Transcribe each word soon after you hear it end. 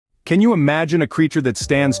Can you imagine a creature that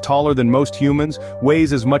stands taller than most humans,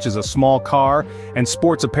 weighs as much as a small car, and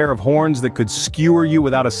sports a pair of horns that could skewer you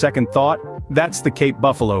without a second thought? That's the Cape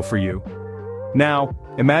buffalo for you. Now,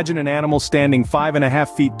 imagine an animal standing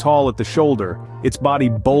 5.5 feet tall at the shoulder, its body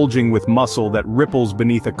bulging with muscle that ripples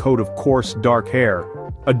beneath a coat of coarse, dark hair.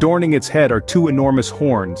 Adorning its head are two enormous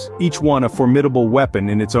horns, each one a formidable weapon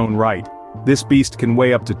in its own right. This beast can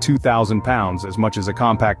weigh up to 2,000 pounds, as much as a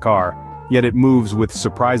compact car, yet it moves with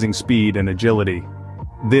surprising speed and agility.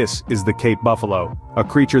 This is the Cape buffalo, a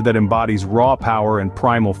creature that embodies raw power and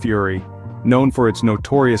primal fury. Known for its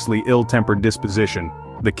notoriously ill-tempered disposition,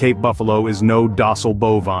 the Cape buffalo is no docile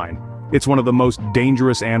bovine. It's one of the most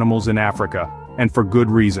dangerous animals in Africa, and for good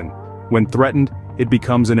reason. When threatened, it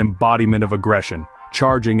becomes an embodiment of aggression,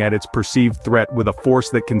 charging at its perceived threat with a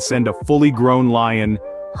force that can send a fully grown lion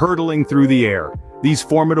hurtling through the air. These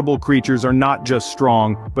formidable creatures are not just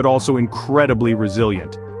strong, but also incredibly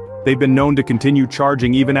resilient. They've been known to continue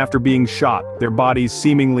charging even after being shot, their bodies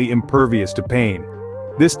seemingly impervious to pain.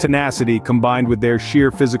 This tenacity, combined with their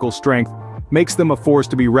sheer physical strength, makes them a force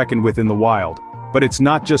to be reckoned with in the wild. But it's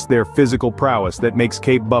not just their physical prowess that makes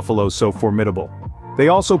Cape buffaloes so formidable. They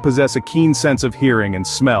also possess a keen sense of hearing and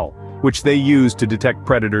smell, which they use to detect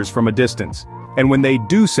predators from a distance. And when they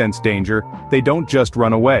do sense danger, they don't just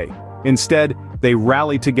run away. Instead, they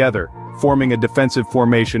rally together, forming a defensive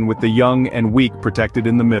formation with the young and weak protected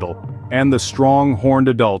in the middle, and the strong horned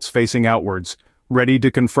adults facing outwards, ready to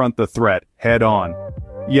confront the threat head-on.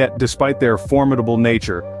 Yet, despite their formidable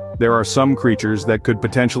nature, there are some creatures that could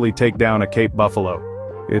potentially take down a Cape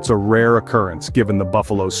buffalo. It's a rare occurrence given the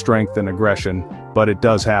buffalo's strength and aggression, but it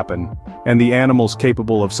does happen. And the animals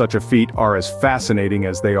capable of such a feat are as fascinating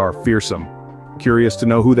as they are fearsome. Curious to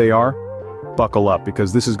know who they are? Buckle up,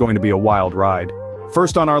 because this is going to be a wild ride.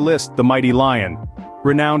 First on our list, the mighty lion.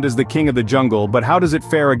 Renowned as the king of the jungle, but how does it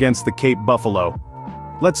fare against the Cape buffalo?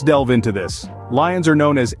 Let's delve into this. Lions are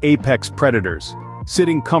known as apex predators,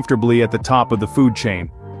 sitting comfortably at the top of the food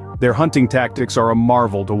chain. Their hunting tactics are a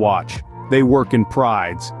marvel to watch. They work in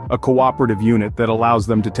prides, a cooperative unit that allows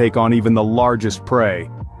them to take on even the largest prey.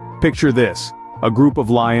 Picture this, a group of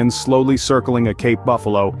lions slowly circling a Cape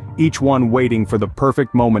buffalo, each one waiting for the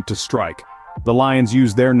perfect moment to strike. The lions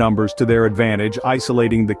use their numbers to their advantage,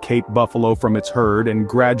 isolating the Cape buffalo from its herd and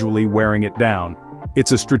gradually wearing it down.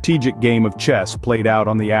 It's a strategic game of chess played out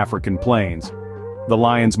on the African plains. The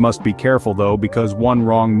lions must be careful though, because one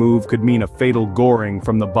wrong move could mean a fatal goring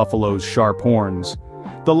from the buffalo's sharp horns.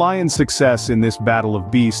 The lion's success in this battle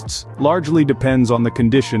of beasts largely depends on the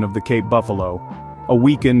condition of the Cape buffalo. A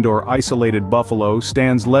weakened or isolated buffalo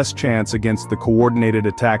stands less chance against the coordinated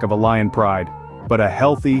attack of a lion pride, but a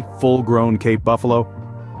healthy, full-grown Cape buffalo?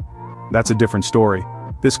 That's a different story.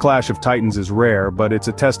 This clash of titans is rare, but it's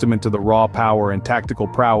a testament to the raw power and tactical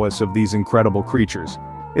prowess of these incredible creatures.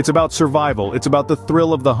 It's about survival, it's about the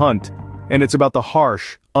thrill of the hunt, and it's about the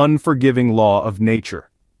harsh, unforgiving law of nature.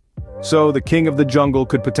 So the king of the jungle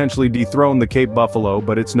could potentially dethrone the Cape buffalo,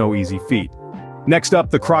 but it's no easy feat. Next up,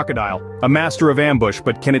 the crocodile, a master of ambush,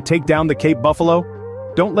 but can it take down the Cape buffalo?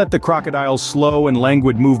 Don't let the crocodile's slow and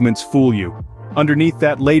languid movements fool you. Underneath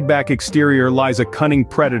that laid-back exterior lies a cunning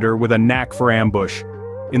predator with a knack for ambush.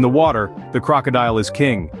 In the water, the crocodile is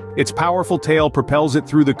king. Its powerful tail propels it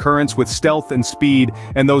through the currents with stealth and speed,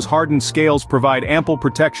 and those hardened scales provide ample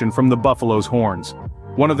protection from the buffalo's horns.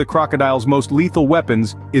 One of the crocodile's most lethal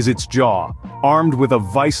weapons is its jaw. Armed with a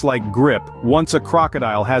vice-like grip, once a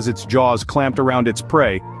crocodile has its jaws clamped around its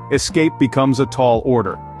prey, escape becomes a tall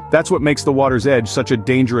order. That's what makes the water's edge such a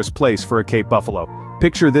dangerous place for a Cape buffalo.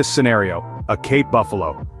 Picture this scenario. A Cape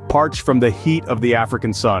buffalo, parched from the heat of the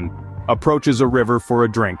African sun, approaches a river for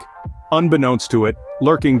a drink. Unbeknownst to it,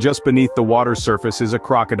 lurking just beneath the water's surface is a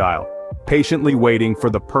crocodile, patiently waiting for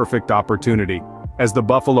the perfect opportunity. As the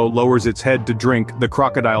buffalo lowers its head to drink, the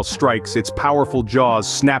crocodile strikes, its powerful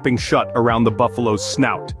jaws snapping shut around the buffalo's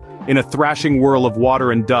snout. In a thrashing whirl of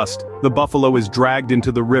water and dust, the buffalo is dragged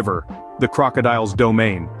into the river, the crocodile's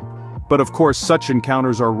domain. But of course, such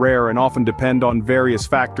encounters are rare and often depend on various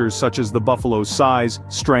factors such as the buffalo's size,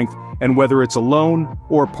 strength, and whether it's alone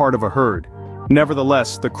or part of a herd.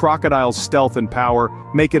 Nevertheless, the crocodile's stealth and power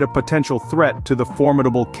make it a potential threat to the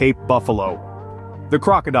formidable Cape buffalo. The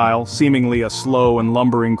crocodile, seemingly a slow and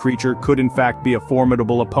lumbering creature, could in fact be a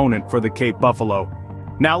formidable opponent for the Cape buffalo.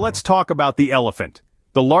 Now let's talk about the elephant.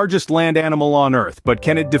 The largest land animal on Earth, but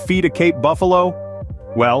can it defeat a Cape buffalo?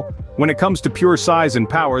 Well, when it comes to pure size and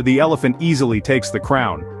power, the elephant easily takes the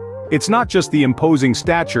crown. It's not just the imposing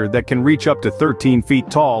stature that can reach up to 13 feet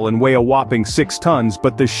tall and weigh a whopping 6 tons,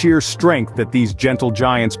 but the sheer strength that these gentle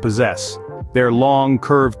giants possess. Their long,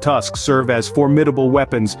 curved tusks serve as formidable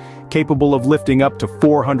weapons, capable of lifting up to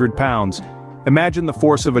 400 pounds. Imagine the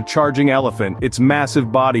force of a charging elephant, its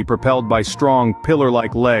massive body propelled by strong,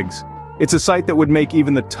 pillar-like legs. It's a sight that would make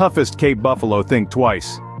even the toughest Cape buffalo think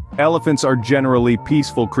twice. Elephants are generally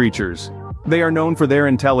peaceful creatures. They are known for their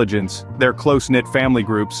intelligence, their close-knit family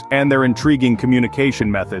groups, and their intriguing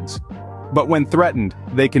communication methods. But when threatened,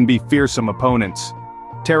 they can be fearsome opponents.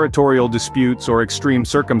 Territorial disputes or extreme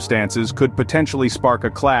circumstances could potentially spark a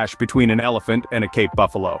clash between an elephant and a Cape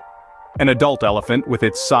buffalo. An adult elephant, with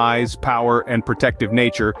its size, power, and protective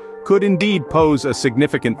nature, could indeed pose a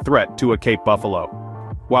significant threat to a Cape buffalo.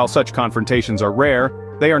 While such confrontations are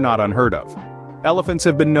rare, they are not unheard of. Elephants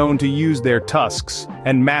have been known to use their tusks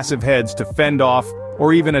and massive heads to fend off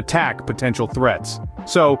or even attack potential threats.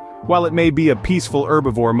 So, while it may be a peaceful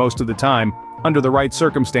herbivore most of the time, under the right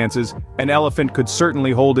circumstances, an elephant could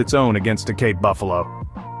certainly hold its own against a Cape buffalo.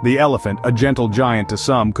 The elephant, a gentle giant to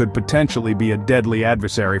some, could potentially be a deadly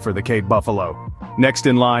adversary for the Cape buffalo. Next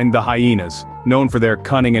in line, the hyenas, known for their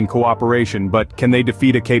cunning and cooperation, but can they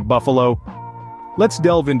defeat a Cape buffalo? Let's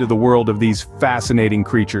delve into the world of these fascinating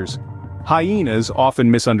creatures. Hyenas,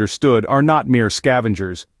 often misunderstood, are not mere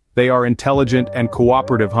scavengers. They are intelligent and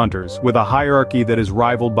cooperative hunters, with a hierarchy that is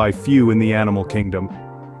rivaled by few in the animal kingdom.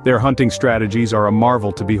 Their hunting strategies are a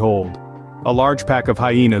marvel to behold. A large pack of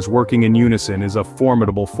hyenas working in unison is a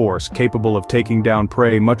formidable force, capable of taking down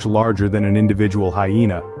prey much larger than an individual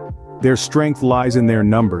hyena. Their strength lies in their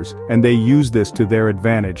numbers, and they use this to their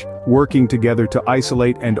advantage, working together to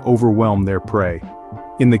isolate and overwhelm their prey.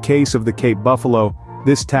 In the case of the Cape buffalo,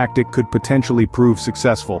 this tactic could potentially prove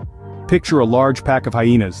successful. Picture a large pack of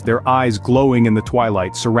hyenas, their eyes glowing in the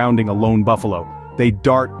twilight, surrounding a lone buffalo. They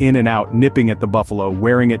dart in and out, nipping at the buffalo,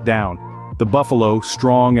 wearing it down. The buffalo,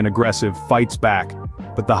 strong and aggressive, fights back,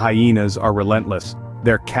 but the hyenas are relentless,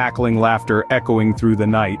 their cackling laughter echoing through the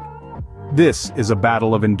night. This is a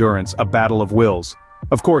battle of endurance, a battle of wills.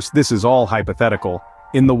 Of course, this is all hypothetical.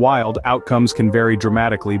 In the wild, outcomes can vary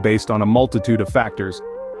dramatically based on a multitude of factors.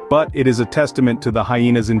 But it is a testament to the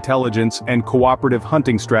hyena's intelligence and cooperative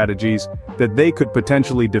hunting strategies that they could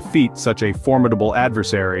potentially defeat such a formidable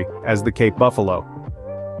adversary as the Cape buffalo.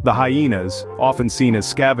 The hyenas, often seen as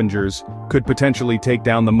scavengers, could potentially take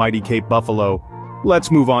down the mighty Cape buffalo.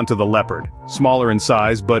 Let's move on to the leopard, smaller in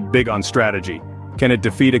size but big on strategy. Can it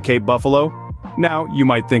defeat a Cape buffalo? Now, you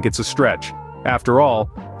might think it's a stretch. After all,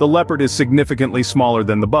 the leopard is significantly smaller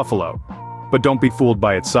than the buffalo. But don't be fooled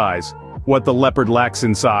by its size. What the leopard lacks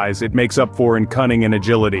in size, it makes up for in cunning and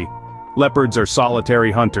agility. Leopards are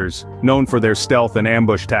solitary hunters, known for their stealth and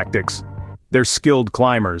ambush tactics. They're skilled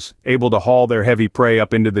climbers, able to haul their heavy prey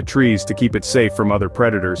up into the trees to keep it safe from other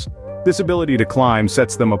predators. This ability to climb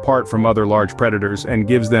sets them apart from other large predators and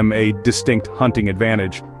gives them a distinct hunting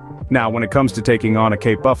advantage. Now, when it comes to taking on a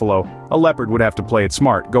Cape buffalo, a leopard would have to play it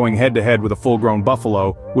smart. Going head-to-head with a full-grown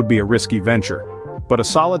buffalo would be a risky venture. But a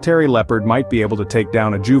solitary leopard might be able to take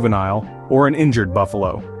down a juvenile or an injured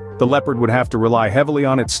buffalo. The leopard would have to rely heavily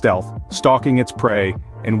on its stealth, stalking its prey,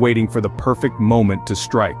 and waiting for the perfect moment to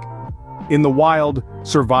strike. In the wild,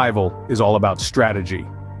 survival is all about strategy.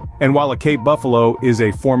 And while a Cape buffalo is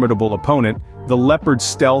a formidable opponent, the leopard's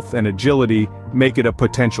stealth and agility make it a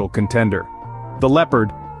potential contender. The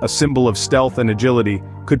leopard, a symbol of stealth and agility,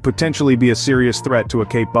 could potentially be a serious threat to a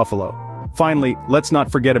Cape buffalo. Finally, let's not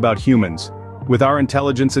forget about humans. With our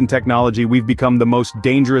intelligence and technology, we've become the most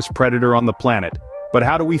dangerous predator on the planet. But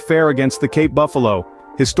how do we fare against the Cape buffalo?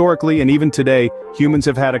 Historically and even today, humans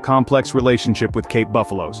have had a complex relationship with Cape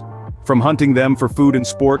buffaloes. From hunting them for food and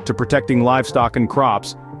sport to protecting livestock and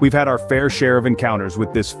crops, we've had our fair share of encounters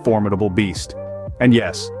with this formidable beast. And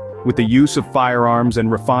yes, with the use of firearms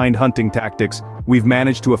and refined hunting tactics, we've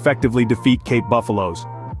managed to effectively defeat Cape buffaloes.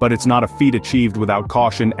 But it's not a feat achieved without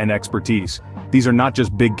caution and expertise. These are not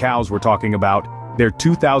just big cows we're talking about, they're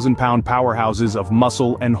 2,000-pound powerhouses of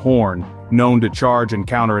muscle and horn, known to charge and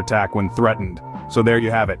counterattack when threatened. So there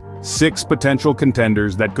you have it, 6 potential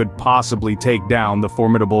contenders that could possibly take down the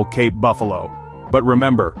formidable Cape buffalo. But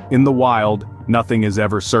remember, in the wild, nothing is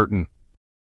ever certain.